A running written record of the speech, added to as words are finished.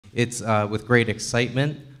It's with great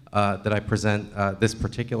excitement that I present this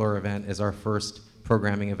particular event as our first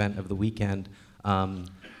programming event of the weekend.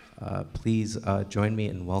 Please join me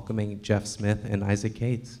in welcoming Jeff Smith and Isaac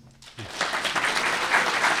Cates.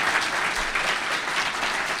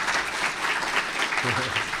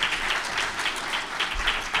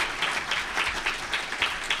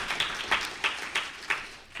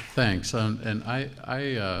 Thanks, and I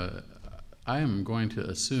am going to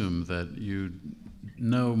assume that you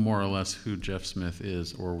know more or less who Jeff Smith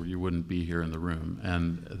is, or you wouldn't be here in the room,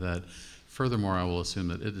 and that furthermore I will assume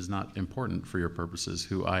that it is not important for your purposes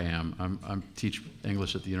who I am. I teach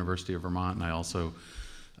English at the University of Vermont, and I also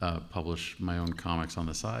publish my own comics on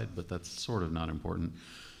the side, but that's sort of not important.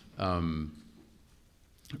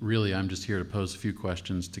 Really, I'm just here to pose a few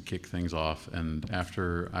questions to kick things off, and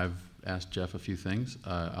after I've asked Jeff a few things,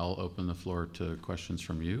 I'll open the floor to questions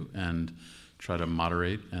from you and try to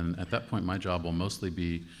moderate, and at that point my job will mostly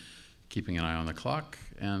be keeping an eye on the clock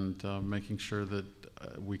and making sure that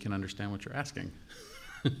we can understand what you're asking.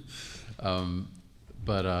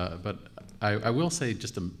 But I will say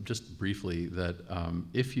just briefly that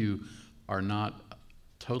if you are not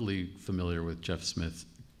totally familiar with Jeff Smith's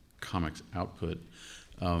comics output,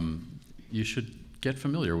 you should get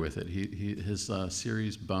familiar with it. His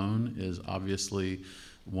series Bone is obviously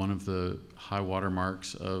one of the high water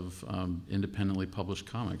marks of independently published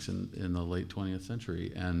comics in the late 20th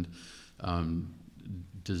century, and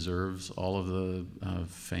deserves all of the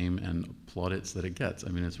fame and plaudits that it gets. I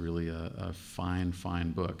mean, it's really a fine,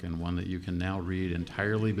 fine book, and one that you can now read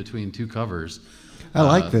entirely between two covers. I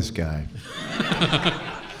like this guy.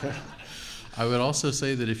 I would also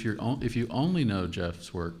say that if you only know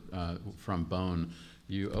Jeff's work from Bone,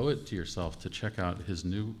 you owe it to yourself to check out his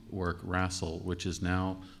new work, RASL, which is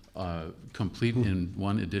now complete in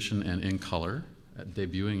one edition and in color,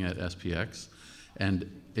 debuting at SPX, and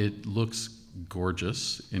it looks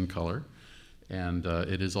gorgeous in color, and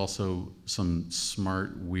it is also some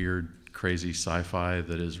smart, weird, crazy sci-fi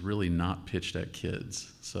that is really not pitched at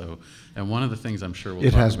kids. So, and one of the things I'm sure we'll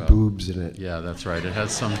talk about— It has boobs in it. Yeah, that's right. It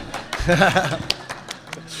has some.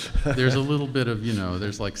 There's a little bit of,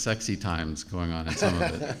 there's like sexy times going on in some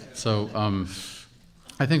of it. So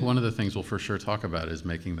I think one of the things we'll for sure talk about is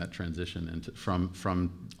making that transition into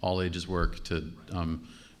from all ages work to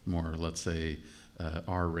more, let's say,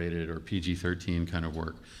 R-rated or PG-13 kind of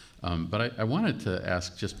work. But I wanted to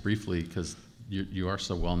ask just briefly, because you are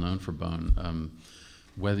so well known for Bone,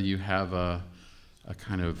 whether you have a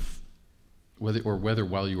kind of, whether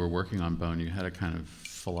while you were working on Bone you had a kind of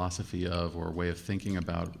philosophy of, or way of thinking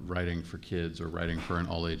about writing for kids or writing for an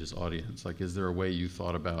all ages audience. Like, is there a way you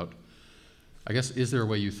thought about, is there a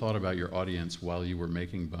way you thought about your audience while you were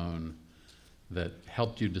making Bone that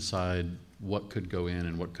helped you decide what could go in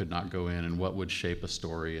and what could not go in, and what would shape a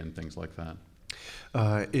story and things like that?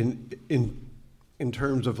 In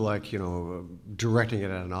terms of directing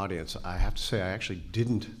it at an audience, I have to say I actually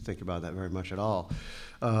didn't think about that very much at all.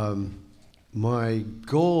 My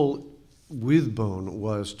goal with Bone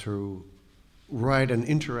was to write an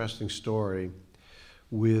interesting story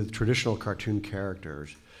with traditional cartoon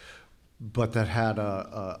characters, but that had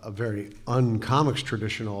a very un-comics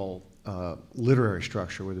traditional literary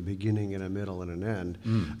structure with a beginning and a middle and an end,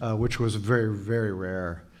 which was very, very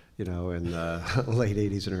rare, in the late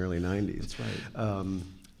 80s and early 90s. That's right.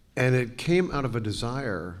 And it came out of a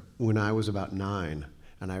desire when I was about 9,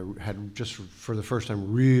 and I had just for the first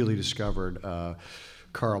time really discovered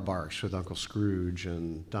Carl Barks with Uncle Scrooge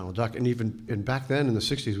and Donald Duck, and back then in the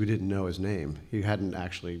 60s we didn't know his name. He hadn't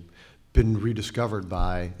actually been rediscovered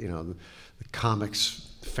by the comics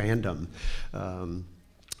fandom.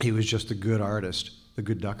 He was just a good artist, the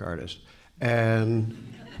good duck artist, and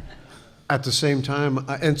at the same time,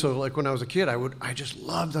 and so like when I was a kid, I just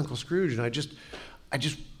loved Uncle Scrooge, and I just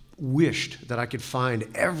wished that I could find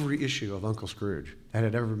every issue of Uncle Scrooge that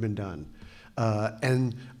had ever been done.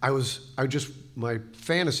 And my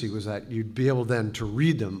fantasy was that you'd be able then to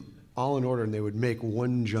read them all in order, and they would make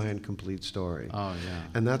one giant complete story. Oh yeah.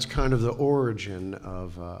 And that's kind of the origin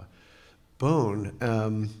of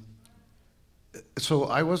Bone. So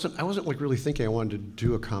I wasn't like really thinking I wanted to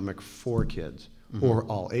do a comic for kids or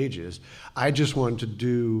all ages. I just wanted to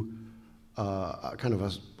do kind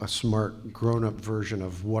of a smart, grown-up version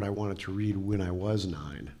of what I wanted to read when I was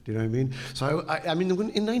 9. Do you know what I mean? So I mean, in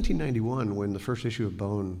 1991, when the first issue of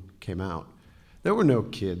Bone came out, there were no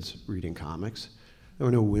kids reading comics. There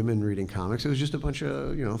were no women reading comics. It was just a bunch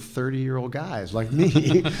of 30-year-old guys like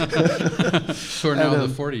me. So are now the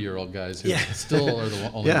 40-year-old guys who still are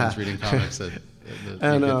the only ones reading comics that you get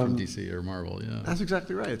from DC or Marvel. Yeah, that's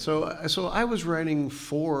exactly right. So I was writing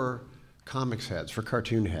for comics heads, for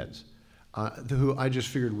cartoon heads, who I just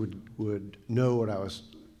figured would know what I was,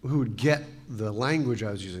 who would get the language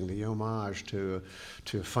I was using, the homage to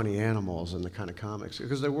funny animals and the kind of comics,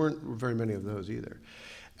 because there weren't very many of those either.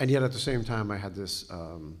 And yet at the same time, I had this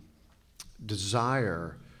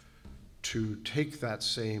desire to take that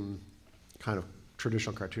same kind of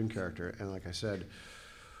traditional cartoon character and, like I said,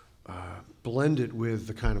 blend it with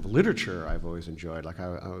the kind of literature I've always enjoyed. Like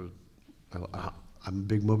I'm a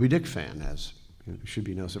big Moby Dick fan, as should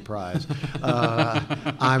be no surprise.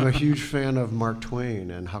 I'm a huge fan of Mark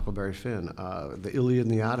Twain and Huckleberry Finn. The Iliad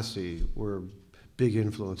and the Odyssey were big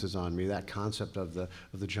influences on me, that concept of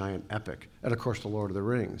the giant epic, and of course the Lord of the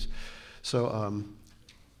Rings. So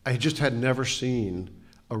I just had never seen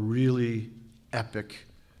a really epic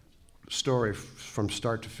story from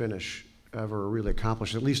start to finish ever really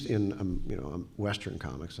accomplished, at least in Western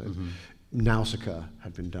comics. Nausicaa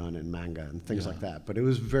had been done in manga and things like that, but it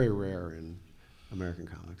was very rare in American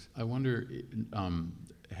comics. I wonder,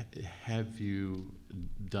 have you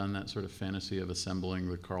done that sort of fantasy of assembling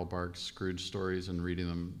the Carl Barks Scrooge stories and reading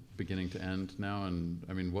them beginning to end now? And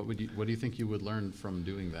I mean, what do you think you would learn from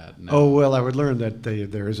doing that now? Oh well, I would learn that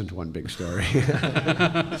there isn't one big story.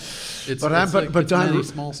 It's many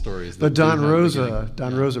small stories. But Don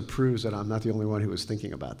Rosa proves that I'm not the only one who was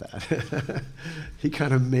thinking about that. He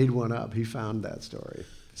kind of made one up. He found that story.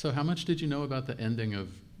 So how much did you know about the ending of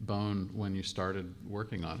Bone when you started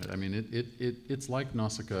working on it? I mean, it's like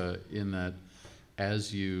Nausicaa in that as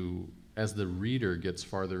the reader gets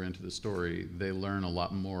farther into the story, they learn a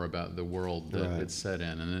lot more about the world that it's set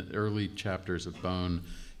in. And in the early chapters of Bone,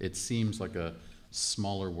 it seems like a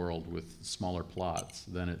smaller world with smaller plots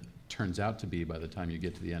than it turns out to be by the time you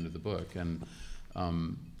get to the end of the book. And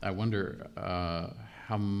I wonder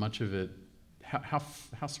how much of it, how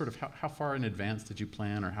far in advance did you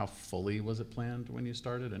plan, or how fully was it planned when you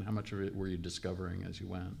started, and how much of it were you discovering as you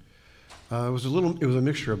went? It was a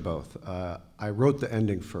mixture of both. I wrote the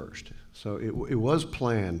ending first, so it was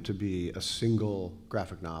planned to be a single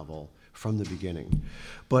graphic novel from the beginning.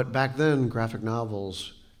 But back then, graphic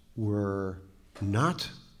novels were not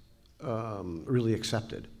really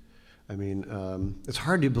accepted. I mean, it's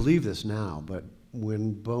hard to believe this now, but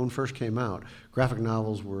when Bone first came out, graphic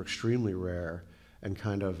novels were extremely rare and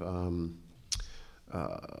kind of,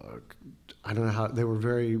 I don't know how, they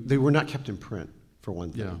were not kept in print, for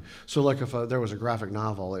one thing. Yeah. So like if there was a graphic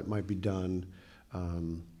novel, it might be done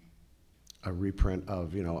a reprint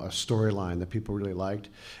of, a storyline that people really liked,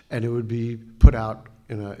 and it would be put out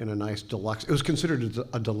in a nice deluxe. It was considered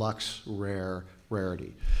a deluxe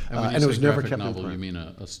rarity, and it was never kept in print. You mean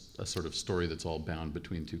a sort of story that's all bound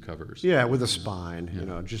between two covers? Yeah, with a spine.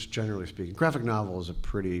 Yeah. Just generally speaking, graphic novel is a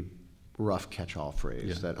pretty rough catch-all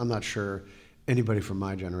phrase that I'm not sure anybody from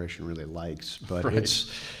my generation really likes, but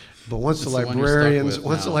But once the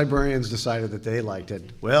librarians decided that they liked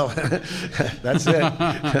it, well, that's it.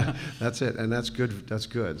 That's it, and that's good. That's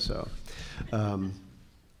good. So,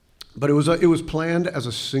 but it was planned as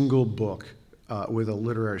a single book with a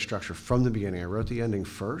literary structure from the beginning. I wrote the ending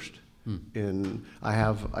first.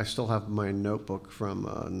 I still have my notebook from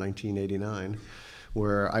 1989,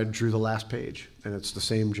 where I drew the last page, and it's the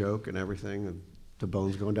same joke and everything. And the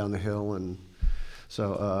bones going down the hill, and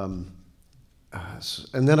so.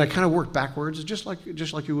 And then I kind of worked backwards, just like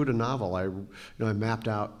you would a novel. I mapped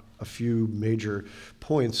out a few major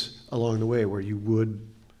points along the way where you would,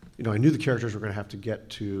 I knew the characters were going to have to get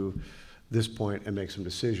to this point and make some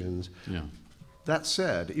decisions. Yeah. That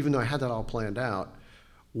said, even though I had that all planned out,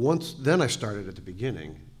 then I started at the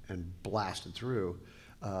beginning and blasted through,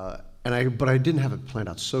 but I didn't have it planned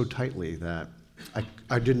out so tightly that I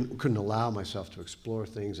couldn't allow myself to explore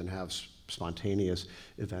things and have spontaneous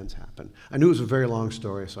events happen. I knew it was a very long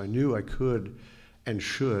story, so I knew I could and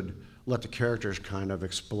should let the characters kind of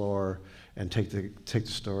explore and take the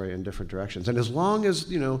story in different directions. And as long as,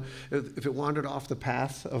 if it wandered off the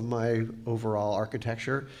path of my overall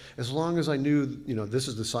architecture, as long as I knew, this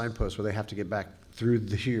is the signpost where they have to get back through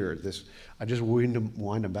here, I just wind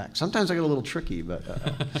them back. Sometimes I get a little tricky, but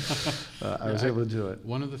I was able to do it.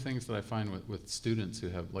 One of the things that I find with students who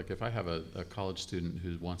have, like if I have a college student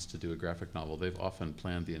who wants to do a graphic novel, they've often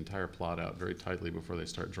planned the entire plot out very tightly before they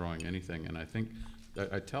start drawing anything. And I think,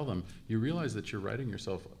 I tell them, you realize that you're writing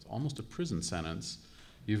yourself almost a prison sentence.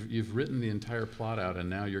 You've written the entire plot out, and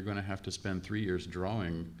now you're going to have to spend 3 years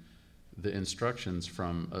drawing the instructions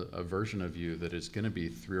from a version of you that is going to be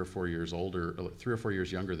 3 or 4 years older, 3 or 4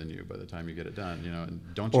 years younger than you by the time you get it done.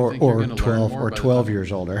 And don't you think you're going to learn more? Or 12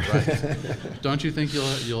 years older. Right. Don't you think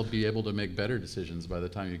you'll be able to make better decisions by the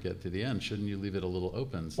time you get to the end? Shouldn't you leave it a little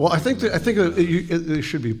open? Well, I think there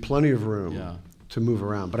should be plenty of room move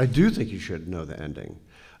around. But I do think you should know the ending.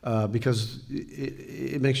 Because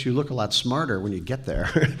it makes you look a lot smarter when you get there.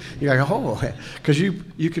 You're like, oh, because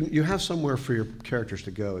you have somewhere for your characters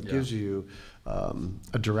to go. It gives you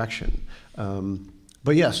a direction.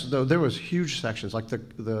 But yes, though there was huge sections. Like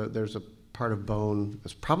there's a part of Bone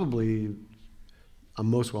that's probably I'm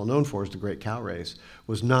most well known for is the Great Cow Race,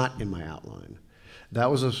 was not in my outline. That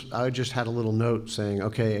was I just had a little note saying,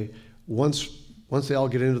 okay, once they all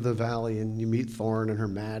get into the valley and you meet Thorn and her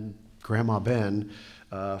mad Grandma Ben.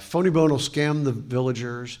 Phony Bone will scam the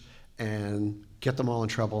villagers and get them all in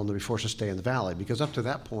trouble, and they'll be forced to stay in the valley. Because up to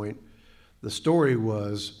that point, the story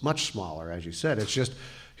was much smaller, as you said. It's just,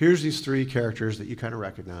 here's these 3 characters that you kind of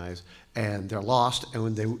recognize, and they're lost,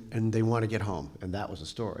 and they want to get home, and that was the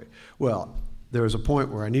story. Well, there was a point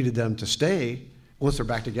where I needed them to stay. Once they're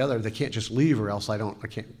back together, they can't just leave, or else I don't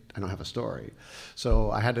have a story.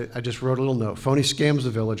 So I just wrote a little note. Phony scams the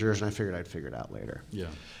villagers, and I figured I'd figure it out later. Yeah.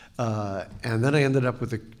 And then I ended up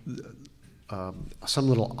with some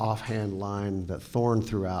little offhand line that Thorn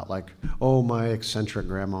threw out, like, oh, my eccentric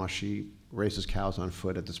grandma, she races cows on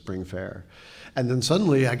foot at the spring fair. And then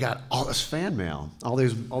suddenly I got all this fan mail, all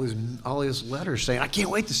these letters saying, I can't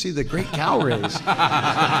wait to see the Great Cow Race.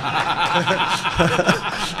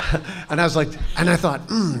 And I was like, and I thought,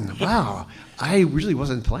 wow, I really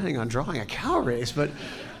wasn't planning on drawing a cow race, but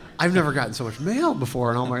I've never gotten so much mail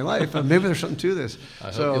before in all my life. Maybe there's something to this.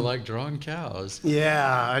 I hope you like drawing cows.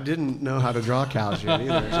 Yeah, I didn't know how to draw cows yet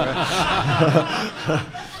either.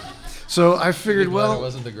 So I figured, well, it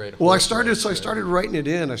wasn't the great I started writing it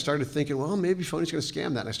in. I started thinking, well, maybe Phony's going to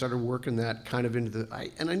scam that. And I started working that kind of into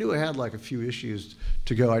and I knew I had like a few issues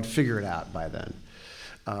to go. I'd figure it out by then.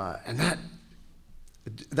 And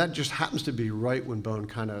that just happens to be right when Bone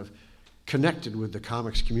kind of connected with the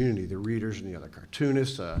comics community, the readers and the other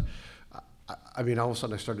cartoonists. I mean, all of a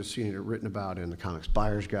sudden I started seeing it written about in the Comics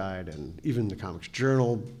Buyer's Guide and even the Comics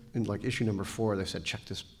Journal. In like issue number 4, they said, check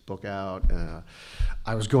this book out.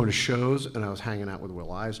 I was going to shows and I was hanging out with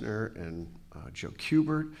Will Eisner and Joe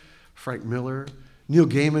Kubert, Frank Miller, Neil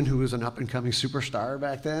Gaiman, who was an up-and-coming superstar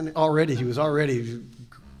back then. He was already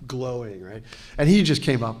glowing, right? And he just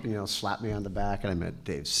came up, slapped me on the back, and I met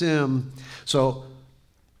Dave Sim. So,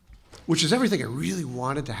 which is everything I really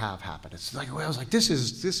wanted to have happen. It's like, I was like, this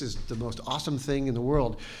is the most awesome thing in the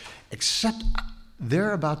world, except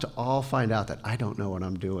they're about to all find out that I don't know what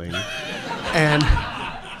I'm doing. And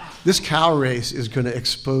this cow race is going to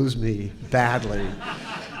expose me badly.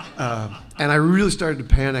 And I really started to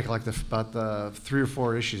panic about the 3 or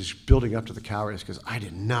 4 issues building up to the cow race because I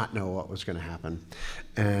did not know what was going to happen.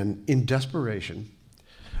 And in desperation,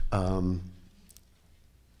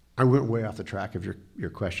 I went way off the track of your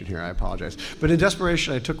question here, I apologize. But in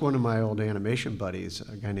desperation, I took one of my old animation buddies,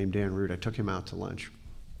 a guy named Dan Root, I took him out to lunch.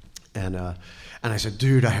 And I said,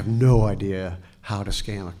 dude, I have no idea how to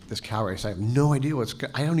scam this cow race. I have no idea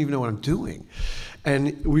I don't even know what I'm doing. And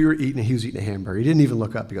he was eating a hamburger. He didn't even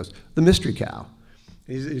look up. He goes, the mystery cow.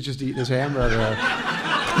 He's just eating his hamburger.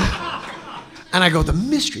 And I go, the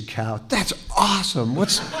mystery cow? That's awesome.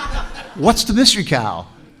 What's the mystery cow?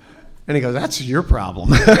 And he goes, that's your problem.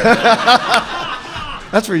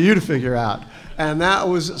 That's for you to figure out. And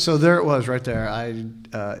so there it was right there.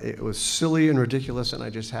 It was silly and ridiculous, and I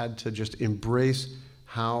just had to just embrace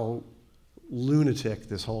how lunatic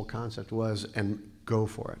this whole concept was and go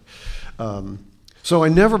for it. So I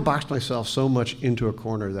never boxed myself so much into a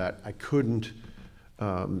corner that I couldn't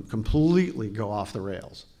completely go off the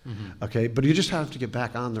rails. Mm-hmm. Okay, but you just have to get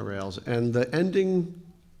back on the rails. And the ending,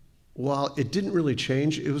 while it didn't really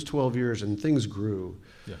change, it was 12 years and things grew.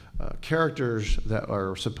 Yeah. Characters that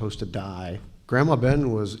are supposed to die. Grandma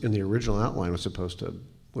Ben was in the original outline was supposed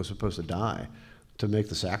to die to make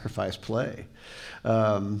the sacrifice play.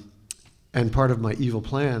 And part of my evil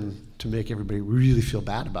plan to make everybody really feel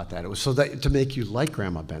bad about that, it was so that to make you like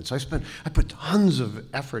Grandma Ben. So I put tons of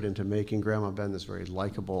effort into making Grandma Ben this very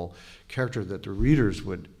likable character that the readers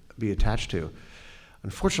would be attached to.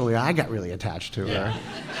 Unfortunately, I got really attached to her.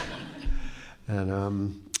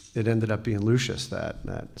 And it ended up being Lucius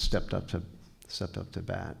that stepped up to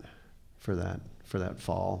bat for that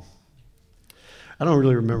fall. I don't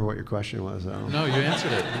really remember what your question was, though. No, you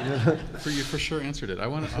answered it. You for sure answered it. I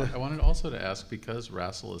wanted also to ask, because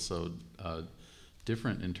RASL is so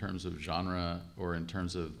different in terms of genre or in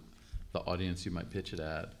terms of the audience you might pitch it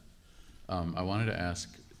at. I wanted to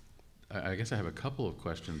ask. I guess I have a couple of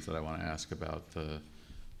questions that I want to ask about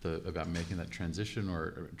about making that transition,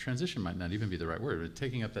 or transition might not even be the right word, but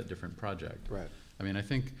taking up that different project. Right. I mean, I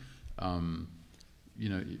think.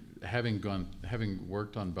 Having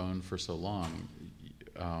worked on Bone for so long,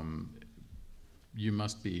 you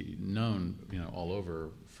must be known, all over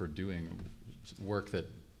for doing work that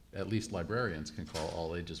at least librarians can call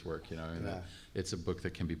all ages work. That it's a book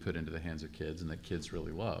that can be put into the hands of kids and that kids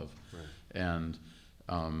really love. Right. And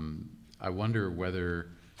I wonder whether,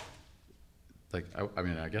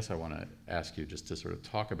 I guess I want to ask you just to sort of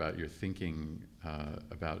talk about your thinking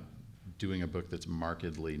about doing a book that's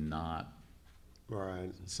markedly not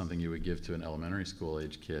Right. something you would give to an elementary school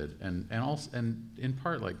age kid, and in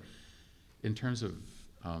part, like, in terms of,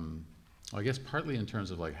 I guess partly in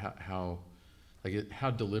terms of like how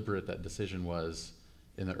deliberate that decision was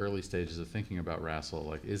in the early stages of thinking about RASL.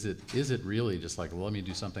 Like, is it really just like, well, let me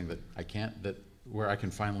do something where I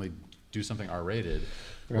can finally do something R-rated,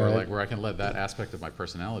 or like where I can let that aspect of my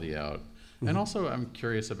personality out. Mm-hmm. And also, I'm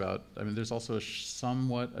curious about, there's also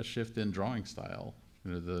somewhat a shift in drawing style.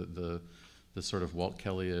 The sort of Walt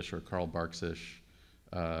Kelly-ish or Karl Barks-ish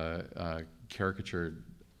caricatured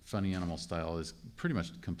funny animal style is pretty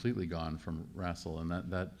much completely gone from RASL, and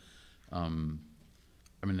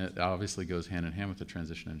it obviously goes hand in hand with the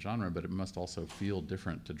transition in genre, but it must also feel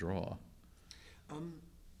different to draw. I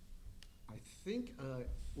think I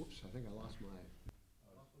lost my.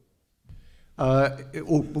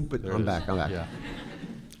 But I'm back. Yeah.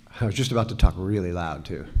 I was just about to talk really loud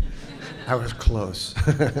too. I was close.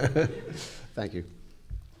 Thank you.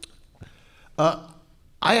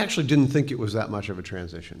 I actually didn't think it was that much of a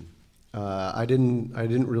transition. I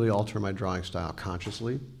didn't really alter my drawing style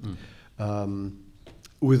consciously.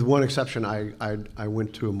 With one exception, I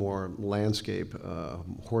went to a more landscape,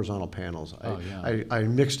 horizontal panels. I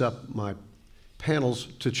mixed up my panels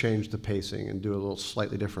to change the pacing and do a little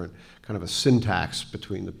slightly different kind of a syntax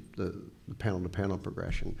between the panel-to-panel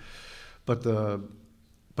progression. But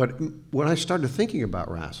when I started thinking about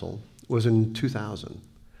RASL was in 2000,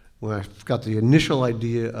 when I got the initial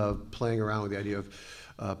idea of playing around with the idea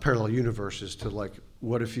of parallel universes to, like,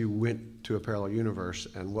 what if you went to a parallel universe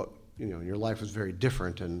and what, your life was very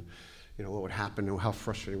different, and what would happen, and how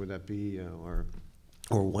frustrating would that be, or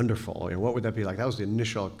wonderful, what would that be like? That was the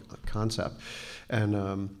initial concept, and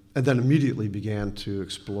then immediately began to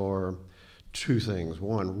explore two things.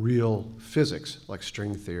 One, real physics, like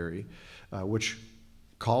string theory, which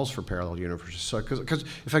calls for parallel universes. So, because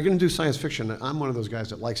if I'm going to do science fiction, I'm one of those guys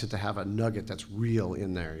that likes it to have a nugget that's real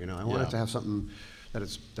in there. I want it to have something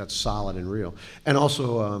that's solid and real. And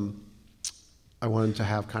also, I wanted to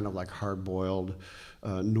have kind of like hard-boiled,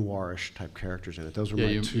 noirish type characters in it. Those were my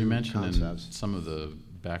two concepts. You mentioned in some of the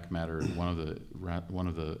back matter, one of the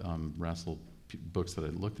RASL books that I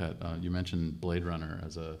looked at, you mentioned Blade Runner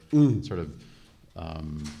as a sort of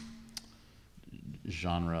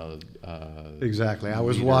genre. Exactly. I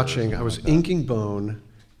was inking Bone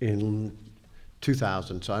in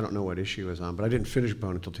 2000, so I don't know what issue it was on, but I didn't finish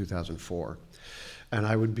Bone until 2004. And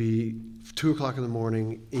I would be 2 o'clock in the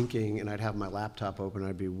morning inking, and I'd have my laptop open, and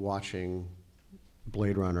I'd be watching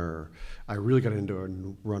Blade Runner. I really got into a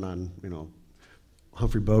run on,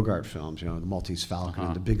 Humphrey Bogart films, the Maltese Falcon,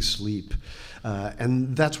 and The Big Sleep,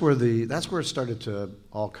 and that's where it started to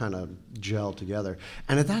all kind of gel together.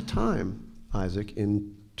 And at that time, Isaac,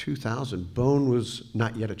 in 2000, Bone was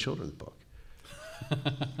not yet a children's book.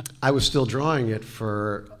 I was still drawing it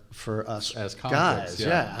for us as guys. Books,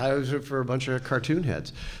 yeah, I was for a bunch of cartoon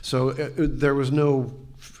heads. So there was no,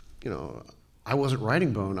 I wasn't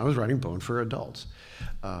writing Bone. I was writing Bone for adults.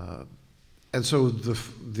 And so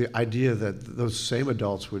the idea that those same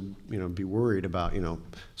adults would be worried about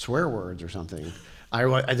swear words or something,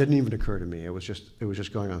 it didn't even occur to me. It was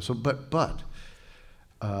just going on. So but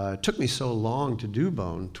it took me so long to do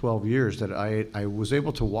Bone, 12 years, that I was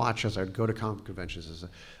able to watch as I'd go to comic conventions. As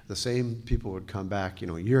the same people would come back,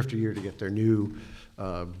 year after year to get their new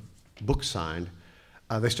book signed.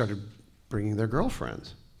 They started bringing their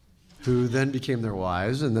girlfriends, who then became their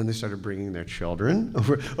wives, and then they started bringing their children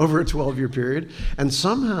over a 12-year period. And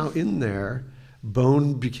somehow in there,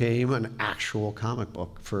 Bone became an actual comic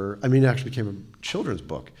book it actually became a children's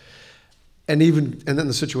book. And then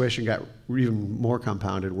the situation got even more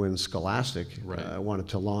compounded when Scholastic wanted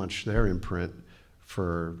to launch their imprint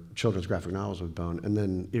for children's graphic novels with Bone, and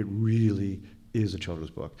then it really is a children's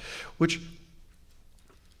book, which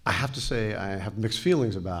I have to say I have mixed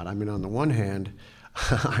feelings about. On the one hand,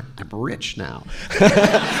 I'm rich now.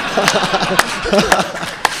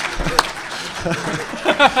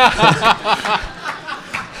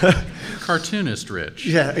 Cartoonist rich.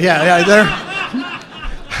 Yeah.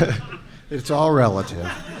 It's all relative.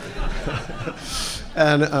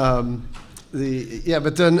 And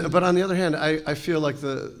but on the other hand, I feel like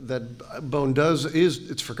that Bone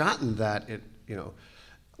it's forgotten that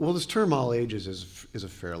Well, this term "all ages" is a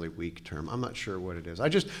fairly weak term. I'm not sure what it is.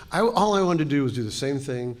 All I wanted to do was do the same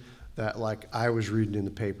thing that like I was reading in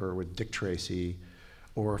the paper with Dick Tracy,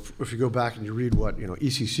 or if you go back and you read what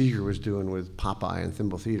E.C. Seeger was doing with Popeye and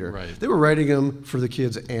Thimble Theater. Right. They were writing them for the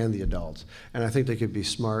kids and the adults, and I think they could be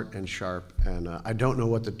smart and sharp. And I don't know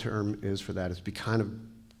what the term is for that. It's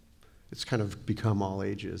kind of become all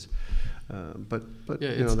ages, but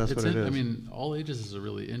yeah, that's what it is. I mean, all ages is a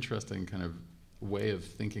really interesting kind of way of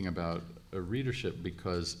thinking about a readership,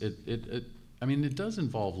 because it does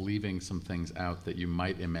involve leaving some things out that you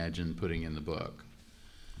might imagine putting in the book.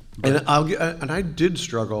 And I did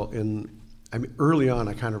struggle early on.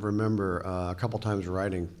 I kind of remember a couple times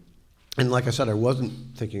writing, and like I said, I wasn't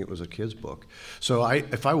thinking it was a kid's book. So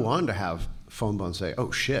if I wanted to have Phone Bone say, "Oh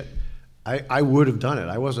shit," I would have done it.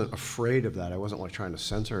 I wasn't afraid of that. I wasn't like trying to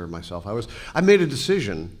censor myself. I made a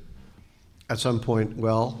decision at some point.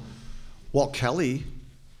 Well, Walt Kelly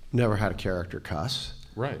never had a character cuss,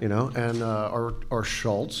 right? And or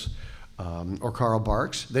Schultz. Or Carl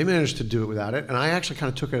Barks, they managed to do it without it, and I actually kind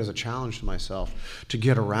of took it as a challenge to myself to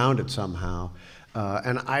get around it somehow,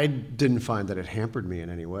 and I didn't find that it hampered me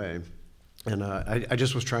in any way, and I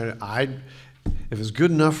just was trying to, if it's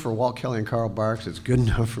good enough for Walt Kelly and Carl Barks, it's good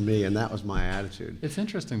enough for me, and that was my attitude. It's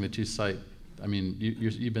interesting that you cite, I mean,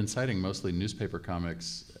 you've been citing mostly newspaper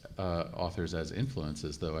comics authors as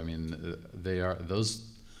influences, though. I mean,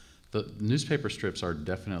 the newspaper strips are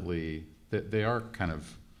definitely, they are kind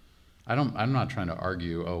of, I'm not trying to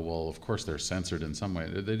argue, oh, well, of course they're censored in some way.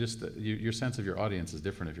 They just, your sense of your audience is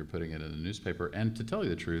different if you're putting it in a newspaper. And to tell you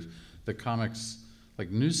the truth, the comics, like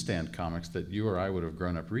newsstand comics that you or I would have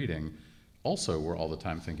grown up reading, also were all the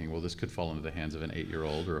time thinking, well, this could fall into the hands of an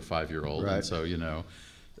 8-year-old or a 5-year-old. Right. And so,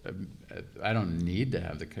 I don't need to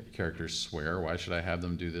have the characters swear. Why should I have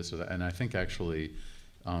them do this or that? And I think actually,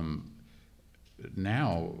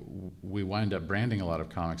 now we wind up branding a lot of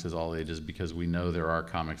comics as all ages because we know there are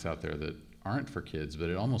comics out there that aren't for kids, but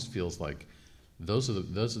it almost feels like those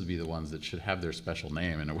would be the ones that should have their special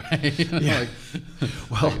name in a way. Yeah.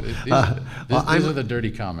 These are the dirty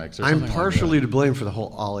comics. Or I'm partially to blame for the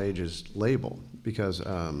whole all ages label, because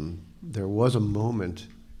there was a moment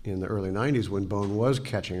in the early 90s when Bone was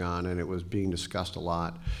catching on and it was being discussed a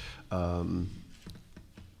lot.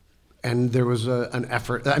 And there was an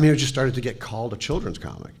effort. I mean, it just started to get called a children's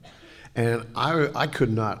comic, and I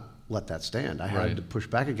could not let that stand. I had to push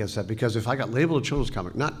back against that, because if I got labeled a children's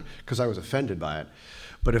comic, not because I was offended by it,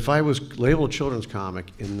 but if I was labeled a children's comic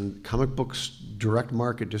in comic books direct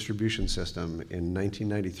market distribution system in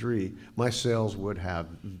 1993, my sales would have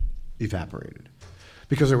evaporated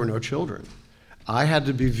because there were no children. I had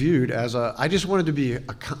to be viewed as I just wanted to be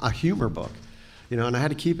a humor book. And I had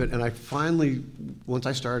to keep it. And I finally, once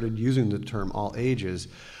I started using the term all ages,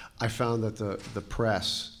 I found that the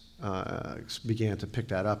press began to pick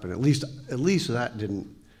that up, and at least that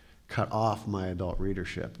didn't cut off my adult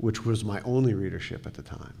readership, which was my only readership at the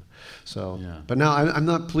time. So, yeah. But now I'm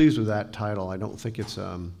not pleased with that title. I don't think it's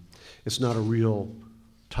not a real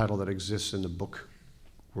title that exists in the book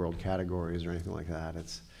world categories or anything like that.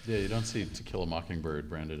 Yeah, you don't see To Kill a Mockingbird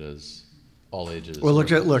branded as all ages. Well,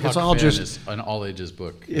 look, it's all just an all ages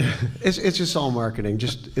book. Yeah, it's just all marketing.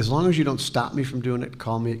 Just as long as you don't stop me from doing it,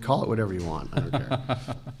 call it whatever you want. I don't care.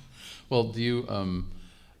 Well, do you?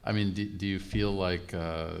 Do you feel like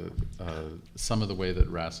some of the way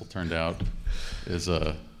that RASL turned out is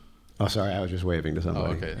a? Oh, sorry, I was just waving to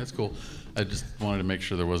somebody. Oh, okay, that's cool. I just wanted to make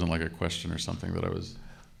sure there wasn't like a question or something that I was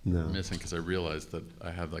missing, because I realized that I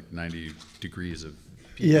had like 90 degrees of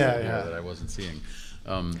people that I wasn't seeing.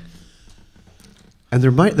 And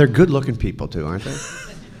they're good-looking people too, aren't they?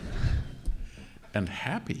 And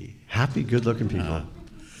happy, good-looking people.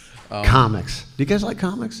 Comics. Do you guys like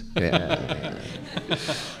comics? Yeah.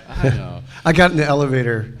 I know. I got in the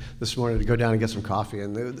elevator this morning to go down and get some coffee,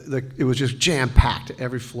 and it was just jam-packed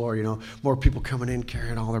every floor. More people coming in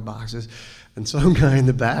carrying all their boxes, and some guy in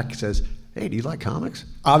the back says, "Hey, do you like comics?"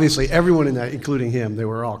 Obviously, everyone in that, including him,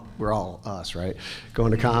 we're all us, right?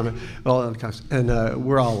 Going to comic, and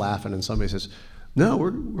we're all laughing, and somebody says, "No,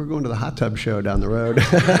 we're going to the hot tub show down the road,"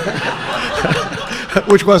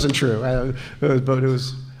 which wasn't true, but it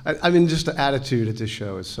was. I mean, just the attitude at this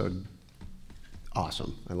show is so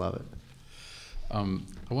awesome. I love it.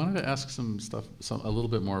 I wanted to ask a little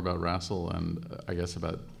bit more about RASL, and I guess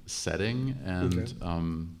about setting, and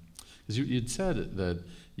because you'd said that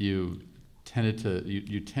you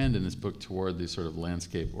tend in this book toward these sort of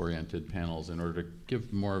landscape-oriented panels in order to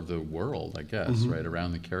give more of the world, I guess, right,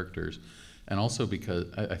 around the characters. And also because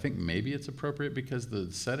I think maybe it's appropriate because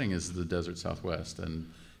the setting is the desert Southwest,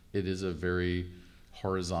 and it is a very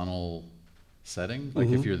horizontal setting. Like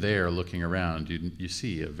if you're there looking around, you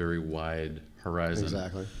see a very wide horizon.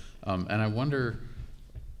 Exactly. And I wonder,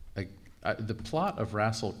 like, the plot of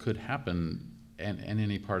RASL could happen in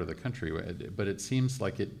any part of the country, but it seems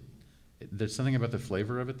like there's something about the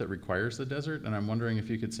flavor of it that requires the desert, and I'm wondering if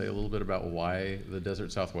you could say a little bit about why the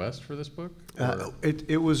desert Southwest for this book?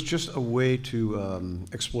 It was just a way to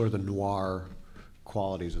explore the noir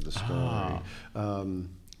qualities of the story.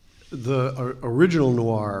 The original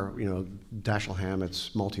noir, Dashiell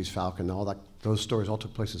Hammett's Maltese Falcon, those stories all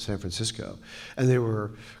took place in San Francisco, and they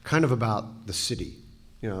were kind of about the city,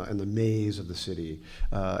 and the maze of the city.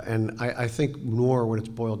 And I think noir, when it's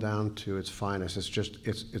boiled down to its finest,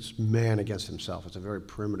 it's man against himself. It's a very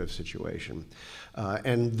primitive situation,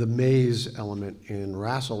 and the maze element in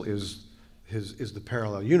RASL is the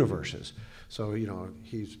parallel universes. So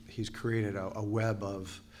he's created a web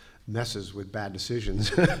of messes with bad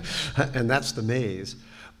decisions, and that's the maze.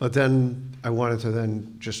 But then I wanted to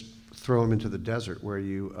then just throw him into the desert where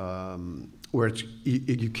where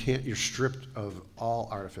you can't, you're stripped of all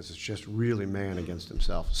artifice. It's just really man against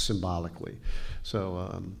himself symbolically.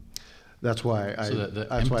 So that's why the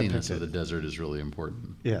emptiness of the desert is really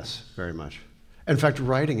important. Yes, very much. In fact,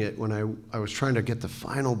 writing it, when I was trying to get the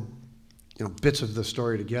final bits of the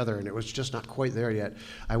story together, and it was just not quite there yet,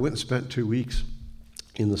 I went and spent 2 weeks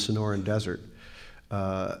in the Sonoran Desert,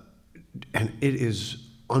 and it is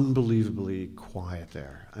unbelievably quiet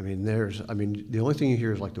there. I mean, the only thing you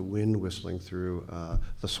hear is like the wind whistling through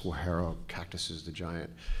the saguaro cactuses, the giant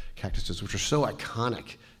cactuses, which are so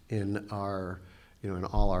iconic in in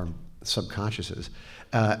all our subconsciouses.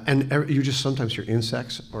 And you just sometimes hear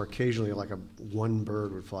insects, or occasionally like one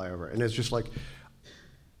bird would fly over, and it's just like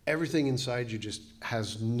everything inside you just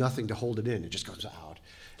has nothing to hold it in. It just goes out.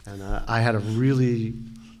 And I had a really,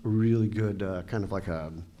 really good kind of like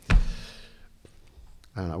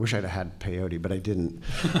I don't know, I wish I'd had peyote, but I didn't.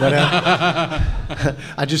 But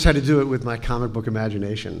I just had to do it with my comic book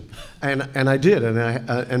imagination. And I did,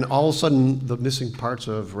 and all of a sudden the missing parts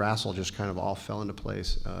of RASL just kind of all fell into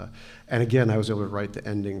place. And again, I was able to write the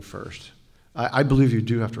ending first. I believe you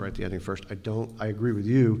do have to write the ending first. I agree with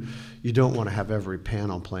you. You don't want to have every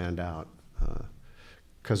panel planned out,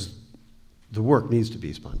 because the work needs to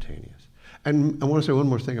be spontaneous. And I want to say one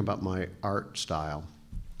more thing about my art style.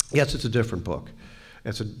 Yes, it's a different book.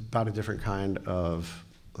 It's about a different kind of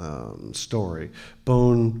story.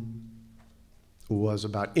 Bone was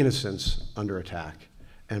about innocence under attack,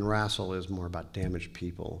 and RASL is more about damaged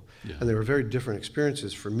people. Yeah. And they were very different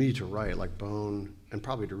experiences for me to write, like Bone, and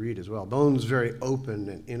probably to read as well. Bone's very open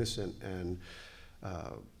and innocent and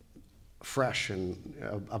fresh and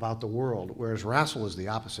about the world, whereas RASL is the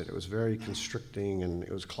opposite. It was very constricting, and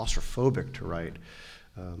it was claustrophobic to write.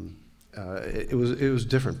 It was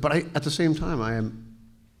different, but at the same time,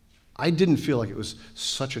 I didn't feel like it was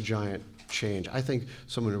such a giant change. I think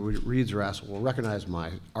someone who reads RASL will recognize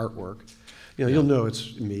my artwork. You'll know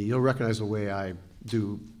it's me. You'll recognize the way I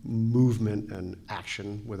do movement and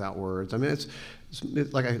action without words. I mean, it's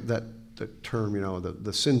like the term,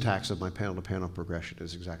 the syntax of my panel-to-panel progression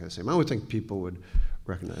is exactly the same. I would think people would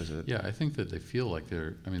recognize it. Yeah, I think that they feel like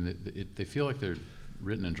they feel like they're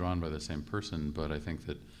written and drawn by the same person, but I think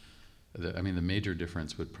that the major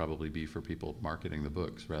difference would probably be for people marketing the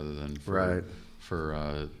books rather than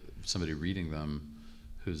for somebody reading them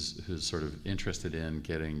who's sort of interested in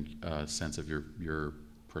getting a sense of your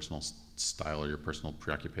personal style or your personal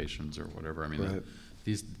preoccupations or whatever. I mean,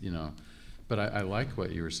 but I like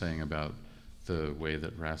what you were saying about the way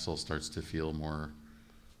that RASL starts to feel more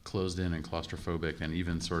closed in and claustrophobic, and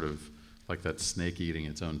even sort of like that snake eating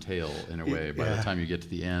its own tail in a way. By the time you get to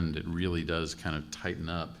the end, it really does kind of tighten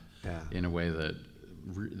up in a way that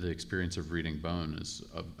the experience of reading Bone is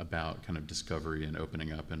about kind of discovery and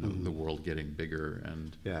opening up and the world getting bigger.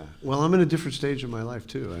 And well, I'm in a different stage of my life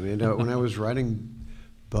too. I mean, when I was writing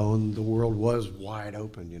Bone, the world was wide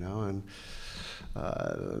open,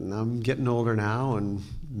 and I'm getting older now and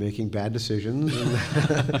making bad decisions.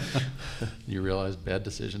 You realize bad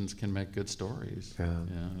decisions can make good stories.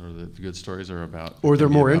 Or the good stories are about, or they're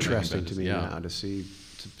more interesting to me now to see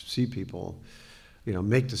people,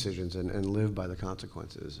 make decisions and live by the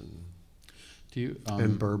consequences.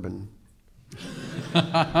 And bourbon.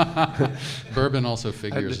 Bourbon also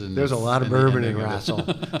figures in. There's a lot of bourbon in RASL.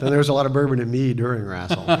 Then there's a lot of bourbon in me during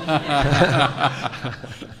RASL.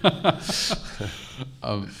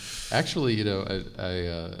 Actually,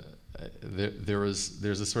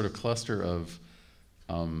 there's a sort of cluster of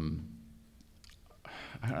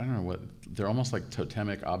I don't know what, they're almost like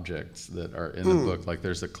totemic objects that are in the book. Like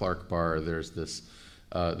there's a Clark bar, there's this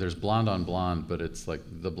there's Blonde on Blonde, but it's like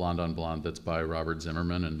the Blonde on Blonde that's by Robert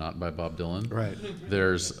Zimmerman and not by Bob Dylan. Right.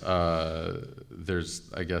 There's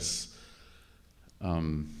I guess,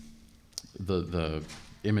 the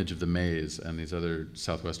image of the maze and these other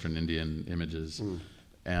southwestern Indian images,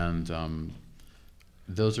 and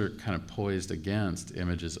those are kind of poised against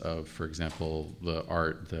images of, for example, the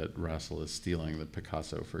art that RASL is stealing, the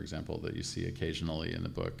Picasso, for example, that you see occasionally in the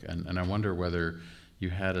book. And I wonder whether you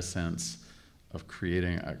had a sense of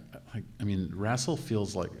creating, I mean, RASL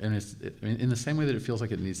feels like, and in the same way that it feels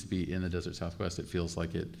like it needs to be in the Desert Southwest, it feels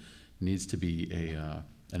like it needs to be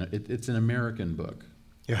it's an American book.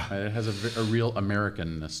 Yeah. It has a real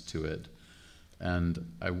Americanness to it. And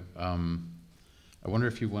I wonder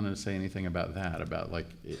if you wanted to say anything about that,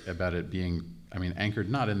 about it being, I mean,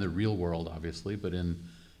 anchored not in the real world, obviously, but in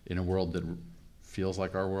a world that feels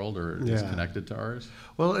like our world or is connected to ours.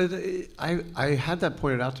 Well, I had that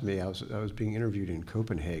pointed out to me. I was being interviewed in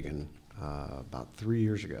Copenhagen about 3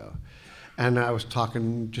 years ago, and I was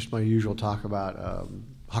talking just my usual talk about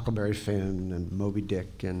Huckleberry Finn and Moby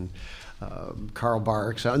Dick and Karl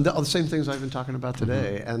Barks and all the same things I've been talking about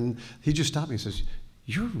today. And he just stopped me and says,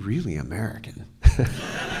 "You're really American."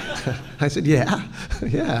 I said, "Yeah,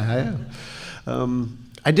 yeah, I am."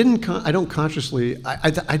 I don't consciously.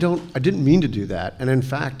 I didn't mean to do that. And in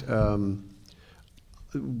fact,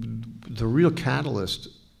 the real catalyst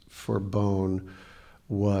for Bone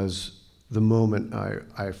was the moment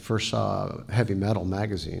I first saw Heavy Metal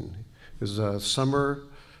magazine. It was a summer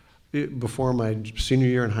before my senior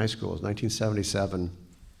year in high school. It was 1977.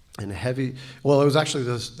 And well, it was actually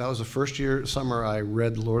that was the first summer I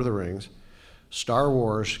read Lord of the Rings. Star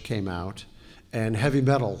Wars came out, and Heavy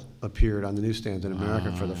Metal appeared on the newsstands in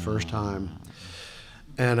America for the first time.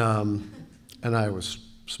 And I was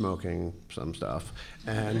smoking some stuff,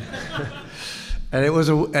 and and it was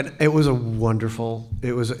a wonderful,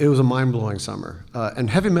 it was a mind-blowing summer. And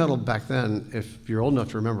Heavy Metal back then, if you're old enough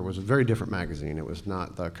to remember, was a very different magazine. It was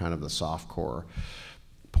not the kind of the softcore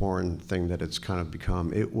porn thing that it's kind of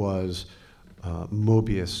become. It was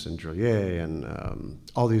Mobius and Drouillet and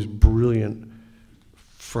all these brilliant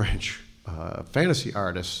French fantasy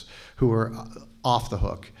artists who were off the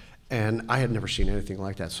hook, and I had never seen anything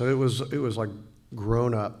like that. So it was like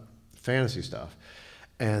grown-up fantasy stuff,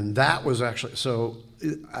 and that was actually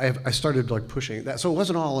I started like pushing that. So it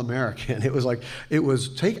wasn't all American. It was like I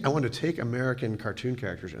wanted to take American cartoon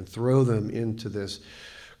characters and throw them into this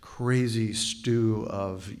crazy stew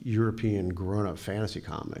of European grown-up fantasy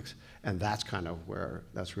comics, and that's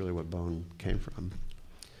really what Bone came from.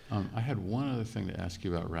 I had one other thing to ask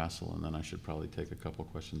you about RASL, and then I should probably take a couple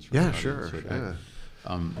questions from Yeah, the sure. audience.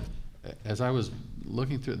 As I was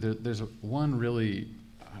looking through, there's one really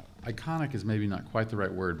iconic is maybe not quite the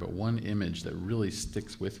right word, but one image that really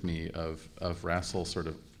sticks with me of RASL sort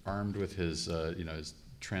of armed with his his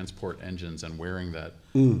transport engines and wearing that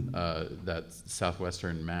that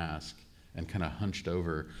southwestern mask and kind of hunched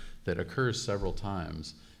over, that occurs several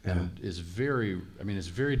times. And is very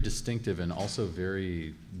distinctive and also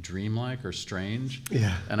very dreamlike or strange.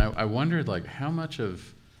 Yeah. And I wondered, like, how much of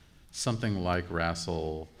something like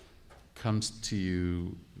RASL comes to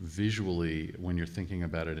you visually when you're thinking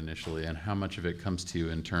about it initially, and how much of it comes to you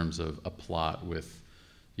in terms of a plot with,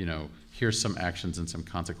 here's some actions and some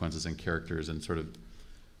consequences and characters and sort of,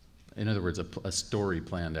 in other words, a story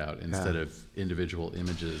planned out instead of individual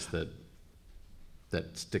images that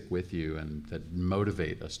stick with you and that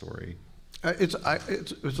motivate a story. It's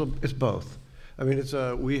both. I mean, it's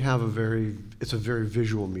a very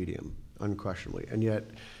visual medium, unquestionably, and yet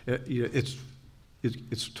it's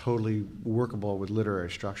totally workable with literary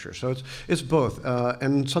structure. So it's both.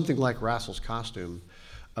 And something like RASL's costume,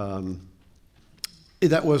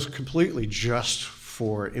 that was completely just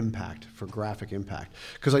for impact, for graphic impact.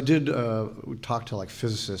 Because I did talk to like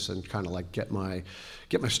physicists and kind of like get my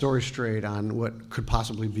story straight on what could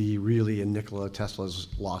possibly be really in Nikola Tesla's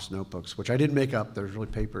lost notebooks, which I didn't make up. There's really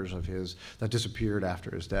papers of his that disappeared after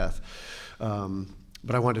his death.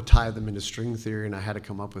 But I wanted to tie them into string theory, and I had to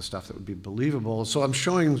come up with stuff that would be believable. So I'm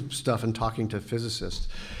showing stuff and talking to physicists.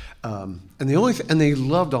 And they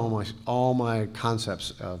loved all my concepts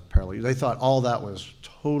of parallel. They thought all that was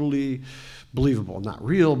totally believable, not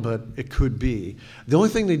real, but it could be. The only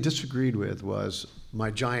thing they disagreed with was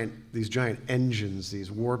these giant engines,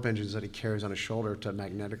 these warp engines that he carries on his shoulder to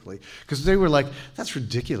magnetically, because they were like, that's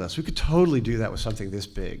ridiculous. We could totally do that with something this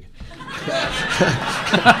big.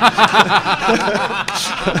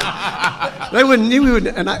 They wouldn't,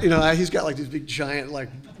 and he's got like these big giant like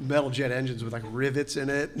metal jet engines with like rivets in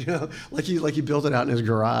it, like he built it out in his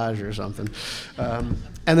garage or something.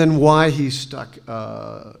 And then why he stuck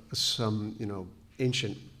some,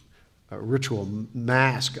 ancient ritual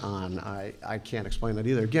mask on. I can't explain that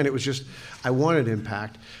either. Again, it was just I wanted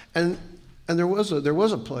impact, and there was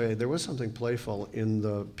something playful in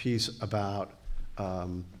the piece about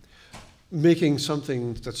making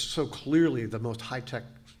something that's so clearly the most high-tech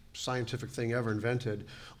scientific thing ever invented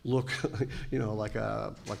look, like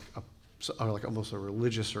almost a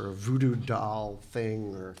religious or a voodoo doll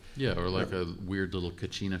thing, or or like a weird little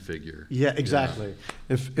Kachina figure. Yeah, exactly.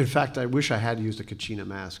 Yeah. In fact, I wish I had used a Kachina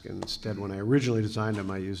mask instead. When I originally designed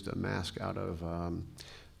them, I used a mask out of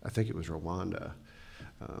I think it was Rwanda,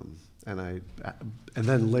 and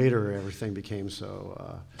then later everything became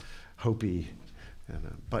so Hopi,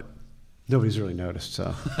 but nobody's really noticed.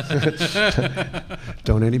 So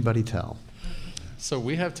don't anybody tell. So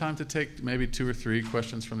we have time to take maybe 2 or 3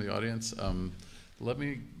 questions from the audience. Let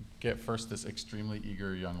me get first this extremely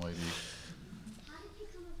eager young lady.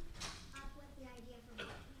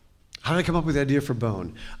 How did I come up with the idea for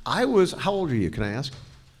Bone? How old are you, can I ask?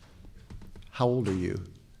 How old are you?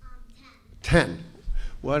 10.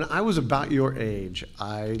 When I was about your age,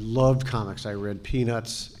 I loved comics. I read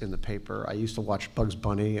Peanuts in the paper. I used to watch Bugs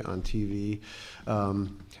Bunny on TV.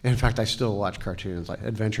 In fact, I still watch cartoons. Like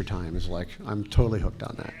Adventure Time is like, I'm totally hooked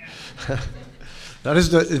on that.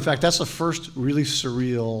 In fact, that's the first really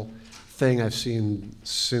surreal thing I've seen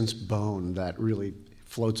since Bone that really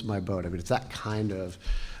floats my boat. I mean, it's that kind of,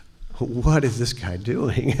 what is this guy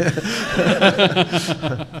doing?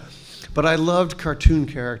 But I loved cartoon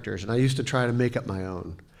characters, and I used to try to make up my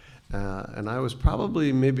own. And I was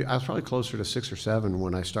probably closer to 6 or 7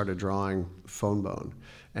 when I started drawing Phone Bone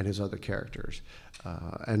and his other characters,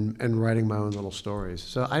 and writing my own little stories.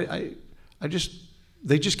 So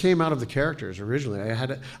they just came out of the characters originally.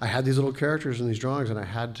 I had these little characters in these drawings, and I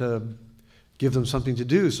had to give them something to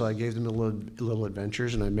do. So I gave them little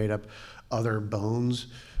adventures, and I made up other bones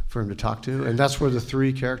for him to talk to. And that's where the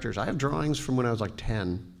 3 characters. I have drawings from when I was like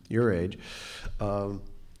 10. Your age.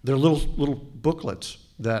 They're little booklets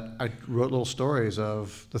that I wrote little stories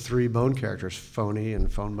of the 3 Bone characters, Phony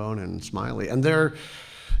and Phone Bone and Smiley. And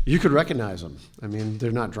you could recognize them. I mean,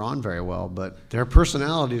 they're not drawn very well, but their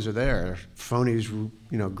personalities are there. Phony's,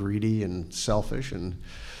 greedy and selfish and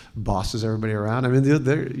bosses everybody around. I mean,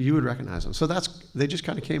 you would recognize them. So they just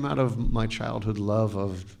kind of came out of my childhood love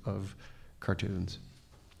of cartoons.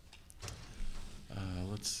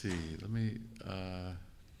 Let's see. Let me.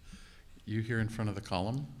 You here in front of the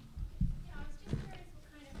column? Yeah, I was just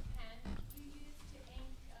curious what kind of pen you use to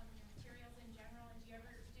ink materials in general, and do you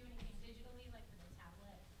ever do anything digitally, like with a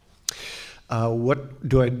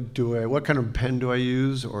tablet? What kind of pen do I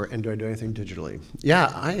use, and do I do anything digitally? Yeah,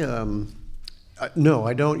 no,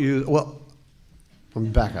 I don't use. Well, let me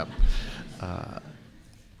back up.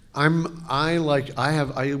 I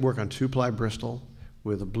work on 2-ply Bristol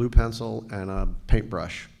with a blue pencil and a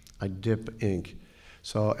paintbrush. I dip ink.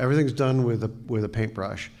 So everything's done with a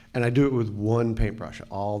paintbrush, and I do it with one paintbrush.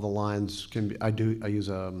 All the lines can be. I use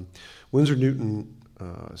a Winsor Newton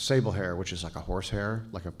sable hair, which is like a horse hair,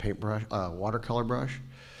 like a paintbrush, watercolor brush,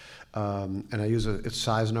 and I use it's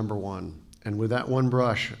size number 1. And with that one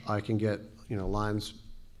brush, I can get lines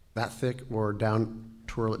that thick, or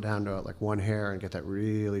twirl it down to like 1 hair and get that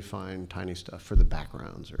really fine, tiny stuff for the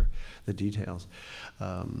backgrounds or the details,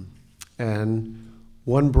 and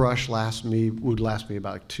one brush would last me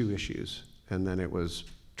about 2 issues, and then it was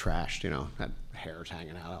trashed, had hairs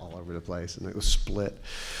hanging out all over the place, and it was split.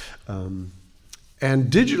 And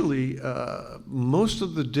digitally, most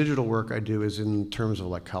of the digital work I do is in terms of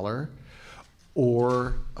like color,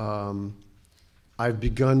 or I've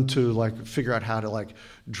begun to figure out how to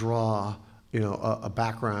draw, a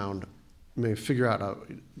background, maybe figure out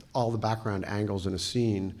all the background angles in a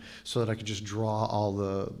scene so that I could just draw all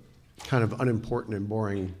the kind of unimportant and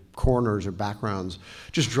boring corners or backgrounds,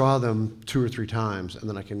 just draw them 2 or 3 times, and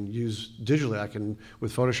then I can use digitally.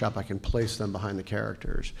 With Photoshop, I can place them behind the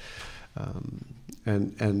characters,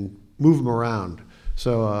 and move them around.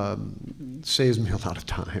 So saves me a lot of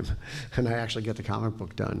time, and I actually get the comic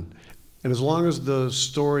book done. And as long as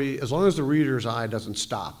the reader's eye doesn't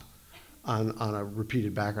stop on a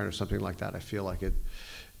repeated background or something like that, I feel like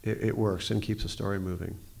it works and keeps the story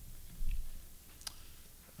moving.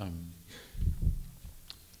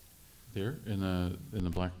 There in the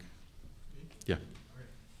black. Yeah. All right.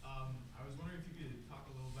 I was wondering if you could talk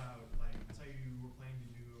a little about, I saw you were planning to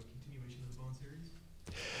do a continuation of the Bone series.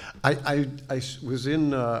 I was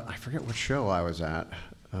in I forget what show I was at.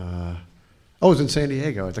 I was in San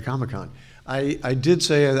Diego at the Comic-Con. I did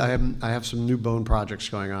say I have some new Bone projects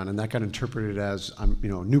going on, and that got interpreted as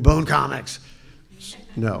new Bone comics.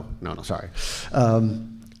 No, sorry.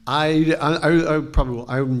 I probably will.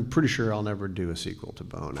 I'm pretty sure I'll never do a sequel to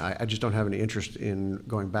Bone. I just don't have any interest in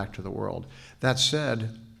going back to the world. That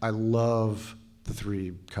said, I love the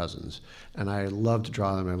three cousins, and I love to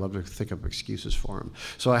draw them. I love to think up excuses for them.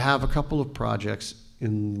 So I have a couple of projects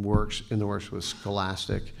in the works with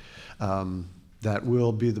Scholastic that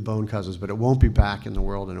will be the Bone cousins, but it won't be back in the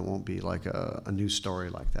world, and it won't be like a new story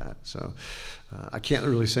like that. So I can't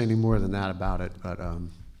really say any more than that about it, but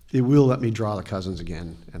it will let me draw the cousins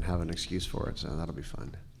again and have an excuse for it, so that'll be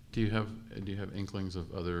fun. Do you have inklings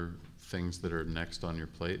of other things that are next on your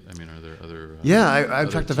plate? I mean, are there other yeah? In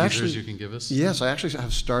other fact, I've teasers actually you can give us? Yes, I actually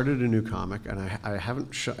have started a new comic, and I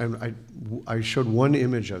haven't. I showed one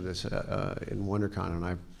image of this in WonderCon, and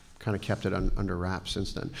I've kind of kept it under wraps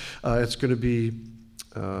since then. It's going to be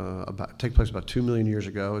take place about 2 million years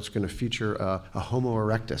ago. It's going to feature a Homo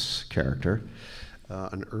erectus character,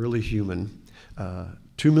 an early human.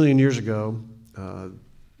 2 million years ago,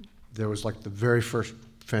 there was like the very first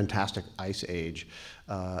fantastic ice age,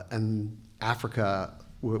 and Africa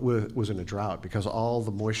was in a drought because all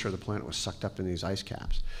the moisture of the planet was sucked up in these ice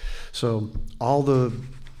caps. So all the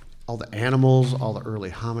animals, all the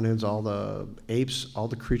early hominids, all the apes, all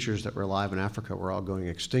the creatures that were alive in Africa were all going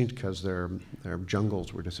extinct because their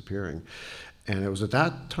jungles were disappearing. And it was at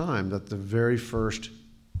that time that the very first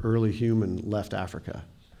early human left Africa.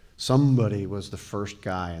 Somebody was the first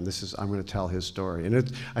guy, and I'm going to tell his story.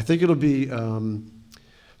 And I think it'll be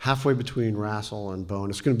halfway between RASL and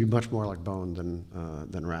Bone. It's going to be much more like Bone than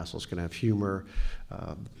RASL. It's going to have humor,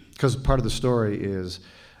 because part of the story is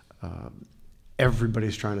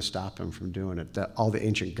everybody's trying to stop him from doing it. All the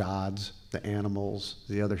ancient gods, the animals,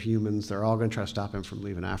 the other humans, they're all going to try to stop him from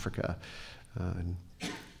leaving Africa. And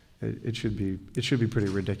it should be pretty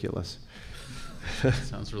ridiculous.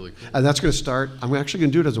 Sounds really cool. And that's going to start. I'm actually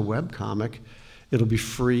going to do it as a web comic. It'll be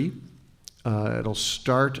free. It'll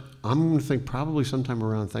start, I'm going to think probably sometime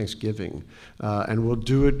around Thanksgiving, and we'll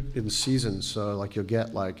do it in seasons. So like you'll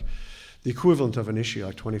get like the equivalent of an issue,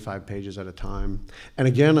 like 25 pages at a time. And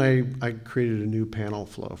again, I created a new panel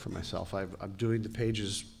flow for myself. I'm doing the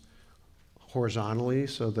pages horizontally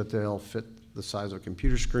so that they'll fit the size of a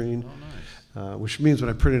computer screen. Oh, nice. Which means when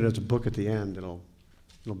I print it as a book at the end, it'll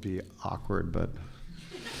be awkward, but.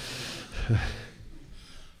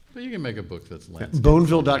 But you can make a book that's landscape.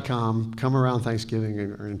 Boneville.com. Come around Thanksgiving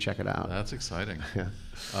and check it out. That's exciting. Yeah.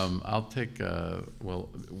 I'll take, well,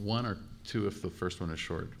 one or two if the first one is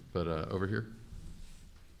short, but over here.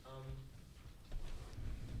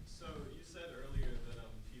 So you said earlier that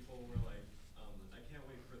people were like, I can't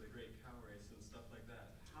wait for the Great Cow Race and stuff like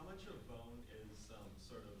that. How much of Bone is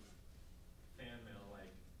sort of fan mail,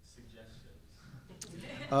 like suggestions?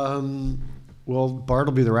 Well,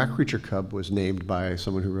 Bartleby the rat creature cub was named by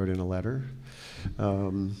someone who wrote in a letter.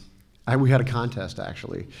 We had a contest,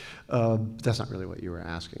 actually. That's not really what you were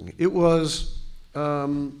asking. It was,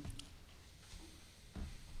 as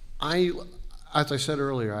I said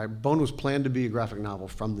earlier, Bone was planned to be a graphic novel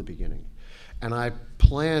from the beginning. And I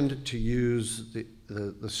planned to use the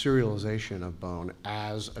serialization of Bone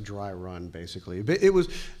as a dry run, basically. It was,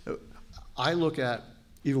 I look at,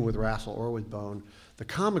 even with RASL or with Bone, the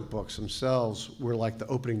comic books themselves were like the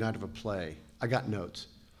opening night of a play. I got notes,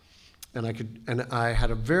 and I had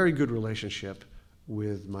a very good relationship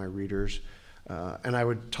with my readers, and I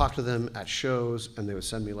would talk to them at shows, and they would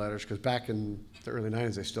send me letters, because back in the early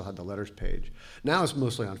 90s, they still had the letters page. Now it's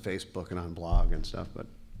mostly on Facebook and on blog and stuff, but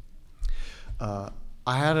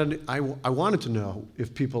I wanted to know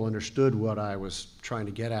if people understood what I was trying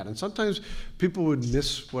to get at. And sometimes people would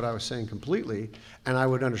miss what I was saying completely, and I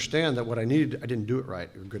would understand that what I needed, I didn't do it right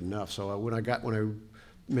or good enough. So when I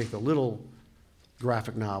make the little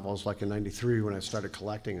graphic novels, like in '93 when I started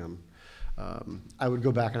collecting them, I would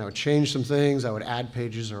go back and I would change some things, I would add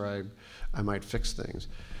pages, or I might fix things.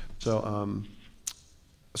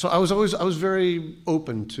 So I was very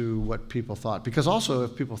open to what people thought, because also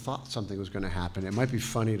if people thought something was going to happen, it might be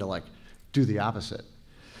funny to like do the opposite.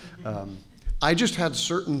 I just had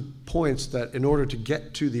certain points that in order to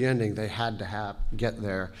get to the ending, they had to get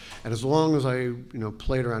there. And as long as I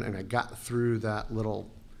played around and I got through that little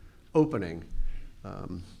opening,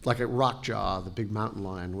 like at Rockjaw, the big mountain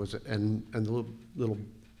lion and the little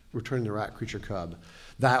Returning the Rat Creature Cub,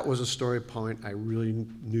 that was a story point I really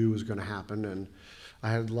knew was going to happen. And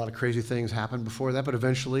I had a lot of crazy things happen before that, but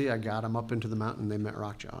eventually I got them up into the mountain. They met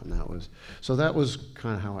Rockjaw, and that was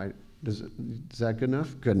kind of how is that good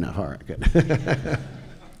enough? Good enough. All right, good.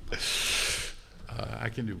 I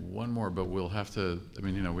can do one more, but we'll have to, I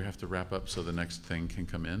mean, you know, we have to wrap up so the next thing can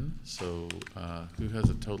come in. So who has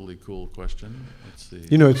a totally cool question? Let's see.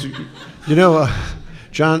 You know,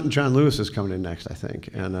 John Lewis is coming in next, I think.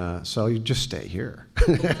 And so you just stay here.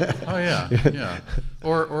 Oh, yeah, yeah.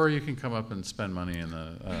 Or you can come up and spend money in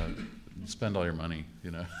the, spend all your money,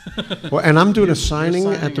 you know. Well, and I'm doing a signing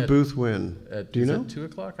signing at the booth when. Do you know? At 2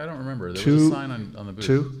 o'clock? I don't remember. There was Two- a sign on the booth.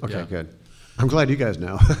 2? Okay, Yeah. good. I'm glad you guys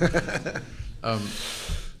know.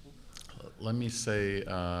 Let me say,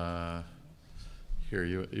 here,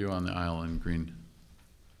 you on the aisle in green.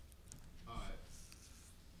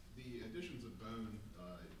 The editions of Bone,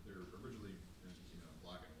 they're originally,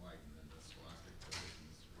 black and white, and then the Scholastic edition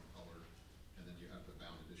is color, and then you have the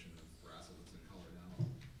bound edition of RASL that's in color now.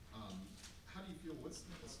 How do you feel? What's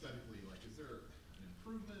aesthetically like? Is there an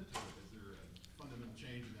improvement? Or is there a fundamental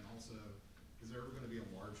change? And then also, is there ever going to be a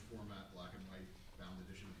large format black and white bound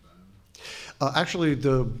edition of Bone? Actually,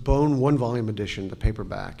 the Bone one-volume edition, the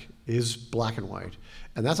paperback, is black and white.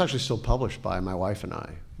 And that's actually still published by my wife and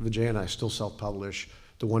I. Vijay and I still self-publish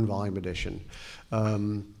the one-volume edition.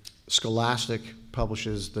 Scholastic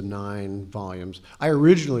publishes the 9 volumes. I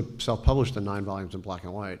originally self-published the 9 volumes in black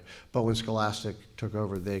and white, but when Scholastic took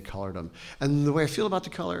over, they colored them. And the way I feel about the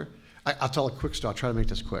color, I'll tell a quick story. I'll try to make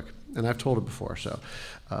this quick. And I've told it before, so.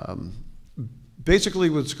 Basically,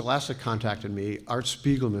 when Scholastic contacted me, Art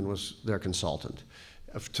Spiegelman was their consultant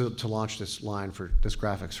to launch this line for this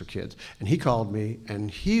graphics for kids. And he called me,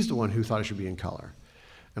 and he's the one who thought it should be in color.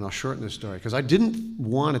 And I'll shorten this story, because I didn't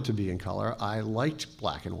want it to be in color. I liked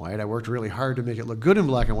black and white. I worked really hard to make it look good in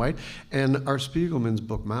black and white. And Art Spiegelman's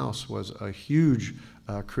book Mouse was a huge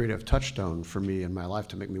creative touchstone for me in my life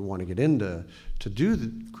to make me want to get into to do the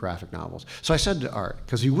graphic novels. So I said to Art,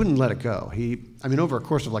 because he wouldn't let it go. Over a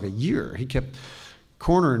course of like a year, he kept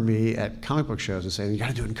cornering me at comic book shows and saying, you got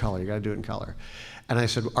to do it in color, you got to do it in color. And I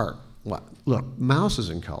said, Art, what? Look, Mouse is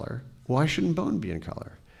in color. Why shouldn't Bone be in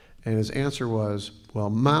color? And his answer was, well,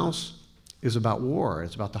 Mouse is about war.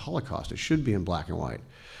 It's about the Holocaust. It should be in black and white.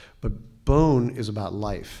 But Bone is about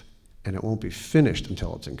life, and it won't be finished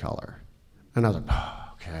until it's in color. And I was like,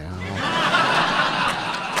 oh, okay.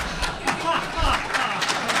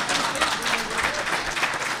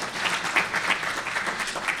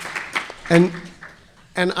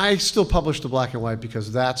 And I still publish the black and white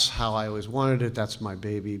because that's how I always wanted it. That's my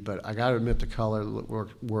baby. But I got to admit, the color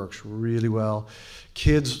works really well.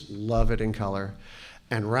 Kids love it in color.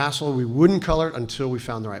 And RASL, we wouldn't color it until we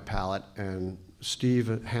found the right palette. And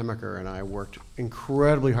Steve Hamaker and I worked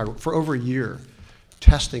incredibly hard for over a year,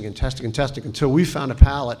 testing and testing and testing until we found a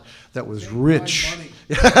palette that was rich.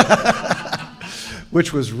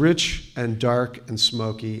 Which was rich and dark and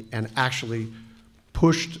smoky and actually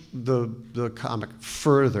pushed the comic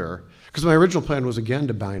further, because my original plan was again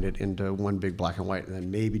to bind it into one big black and white and then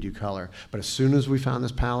maybe do color. But as soon as we found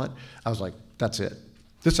this palette, I was like, that's it.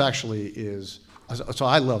 This actually is, so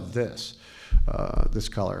I love this, this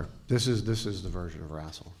color. This is the version of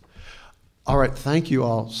RASL. All right, thank you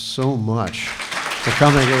all so much for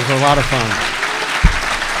coming. It was a lot of fun.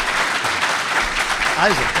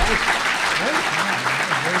 Isaac, thanks.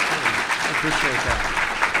 I appreciate that.